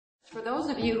For those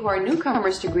of you who are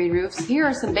newcomers to green roofs, here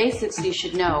are some basics you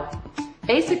should know.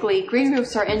 Basically, green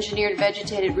roofs are engineered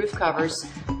vegetated roof covers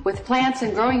with plants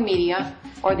and growing media,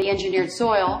 or the engineered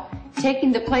soil,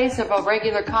 taking the place of a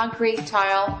regular concrete,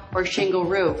 tile, or shingle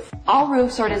roof. All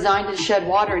roofs are designed to shed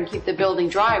water and keep the building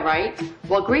dry, right?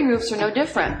 Well, green roofs are no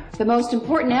different. The most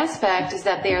important aspect is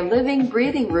that they are living,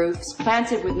 breathing roofs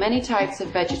planted with many types of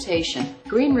vegetation.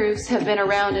 Green roofs have been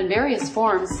around in various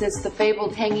forms since the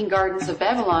fabled hanging gardens of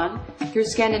Babylon, through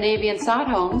Scandinavian sod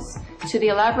homes, to the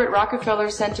elaborate Rockefeller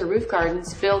Center roof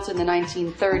gardens built in the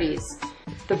 1930s.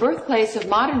 The birthplace of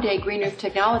modern-day green roof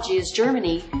technology is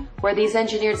Germany, where these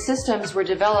engineered systems were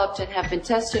developed and have been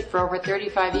tested for over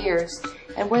 35 years,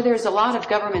 and where there's a lot of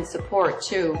government support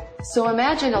too. So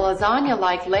imagine a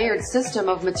lasagna-like layered system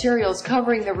of materials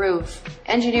covering the roof,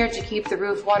 engineered to keep the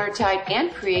roof watertight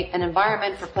and create an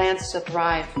environment for plants to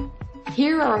thrive.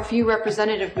 Here are a few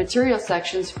representative material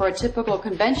sections for a typical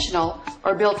conventional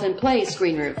or built-in-place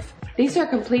green roof. These are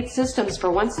complete systems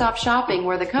for one-stop shopping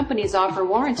where the companies offer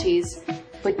warranties,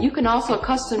 but you can also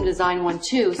custom design one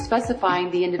too, specifying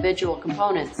the individual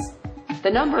components. The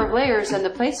number of layers and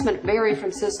the placement vary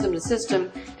from system to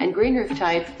system and green roof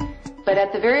type, but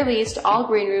at the very least, all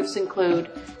green roofs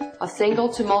include a single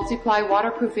to multiply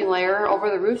waterproofing layer over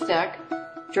the roof deck,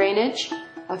 drainage,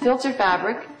 a filter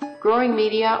fabric, growing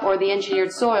media or the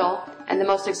engineered soil, and the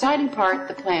most exciting part,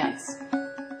 the plants.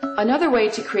 Another way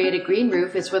to create a green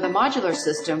roof is with a modular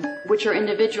system, which are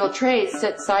individual trays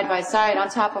set side by side on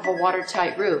top of a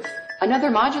watertight roof. Another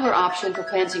modular option for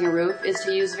planting a roof is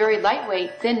to use very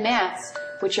lightweight, thin mats,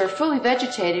 which are fully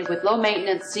vegetated with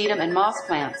low-maintenance sedum and moss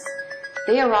plants.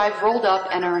 They arrive rolled up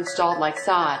and are installed like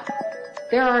sod.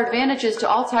 There are advantages to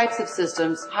all types of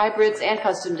systems, hybrids and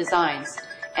custom designs.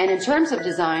 And in terms of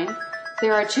design,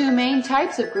 there are two main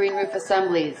types of green roof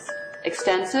assemblies: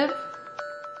 extensive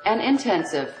and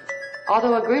intensive,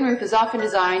 although a green roof is often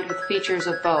designed with features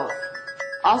of both.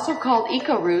 Also called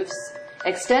eco roofs,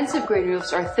 extensive green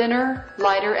roofs are thinner,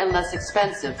 lighter, and less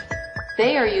expensive.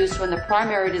 They are used when the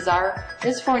primary desire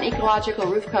is for an ecological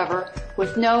roof cover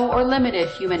with no or limited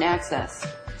human access.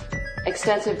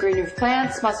 Extensive green roof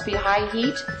plants must be high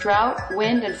heat, drought,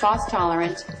 wind, and frost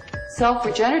tolerant,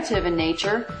 self-regenerative in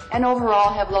nature, and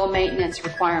overall have low maintenance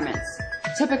requirements.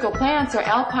 Typical plants are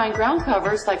alpine ground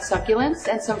covers like succulents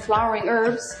and some flowering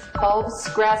herbs, bulbs,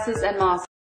 grasses, and mosses.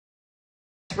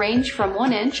 Range from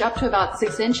 1 inch up to about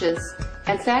 6 inches,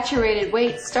 and saturated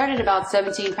weights start at about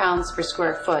 17 pounds per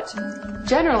square foot.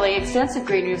 Generally, extensive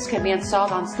green roofs can be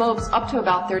installed on slopes up to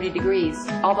about 30 degrees,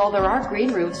 although there are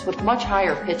green roofs with much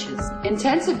higher pitches.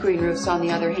 Intensive green roofs, on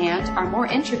the other hand, are more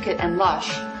intricate and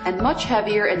lush, and much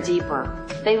heavier and deeper.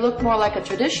 They look more like a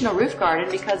traditional roof garden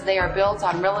because they are built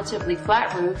on relatively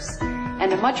flat roofs,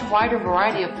 and a much wider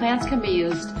variety of plants can be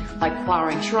used, like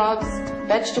flowering shrubs,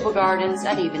 vegetable gardens,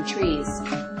 and even trees.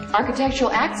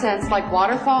 Architectural accents like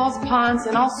waterfalls, ponds,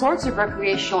 and all sorts of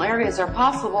recreational areas are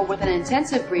possible with an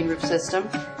intensive green roof system,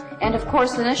 and of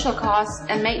course initial costs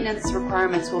and maintenance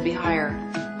requirements will be higher.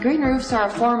 Green roofs are a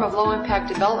form of low-impact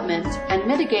development and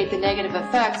mitigate the negative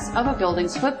effects of a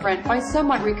building's footprint by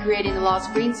somewhat recreating the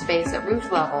lost green space at roof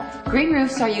level. Green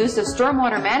roofs are used as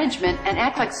stormwater management and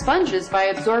act like sponges by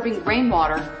absorbing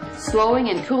rainwater, slowing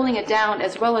and cooling it down,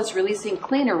 as well as releasing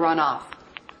cleaner runoff.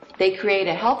 They create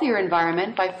a healthier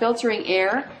environment by filtering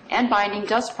air and binding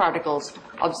dust particles,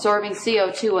 absorbing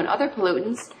CO2 and other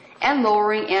pollutants, and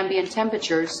lowering ambient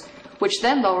temperatures, which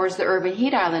then lowers the urban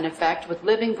heat island effect with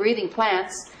living, breathing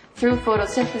plants through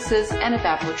photosynthesis and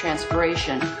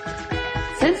evapotranspiration.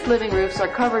 Since living roofs are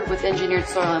covered with engineered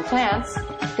soil and plants,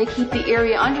 they keep the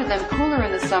area under them cooler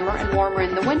in the summer and warmer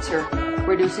in the winter,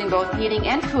 reducing both heating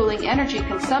and cooling energy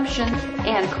consumption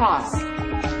and costs.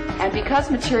 And because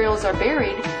materials are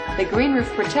buried, the green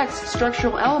roof protects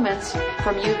structural elements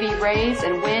from UV rays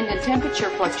and wind and temperature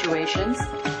fluctuations,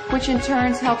 which in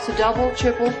turn helps to double,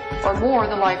 triple, or more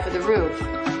the life of the roof.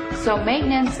 So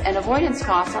maintenance and avoidance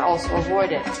costs are also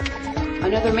avoided.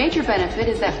 Another major benefit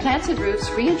is that planted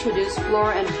roofs reintroduce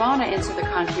flora and fauna into the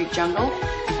concrete jungle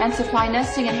and supply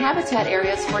nesting and habitat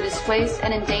areas for displaced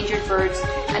and endangered birds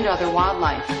and other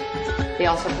wildlife. They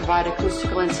also provide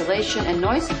acoustical insulation and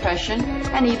noise suppression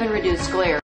and even reduce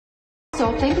glare.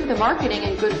 Also, think of the marketing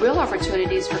and goodwill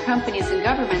opportunities for companies and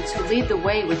governments who lead the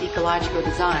way with ecological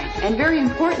design. And very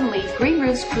importantly, green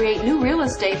roofs create new real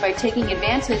estate by taking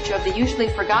advantage of the usually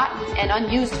forgotten and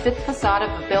unused fifth facade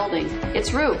of a building,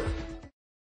 its roof.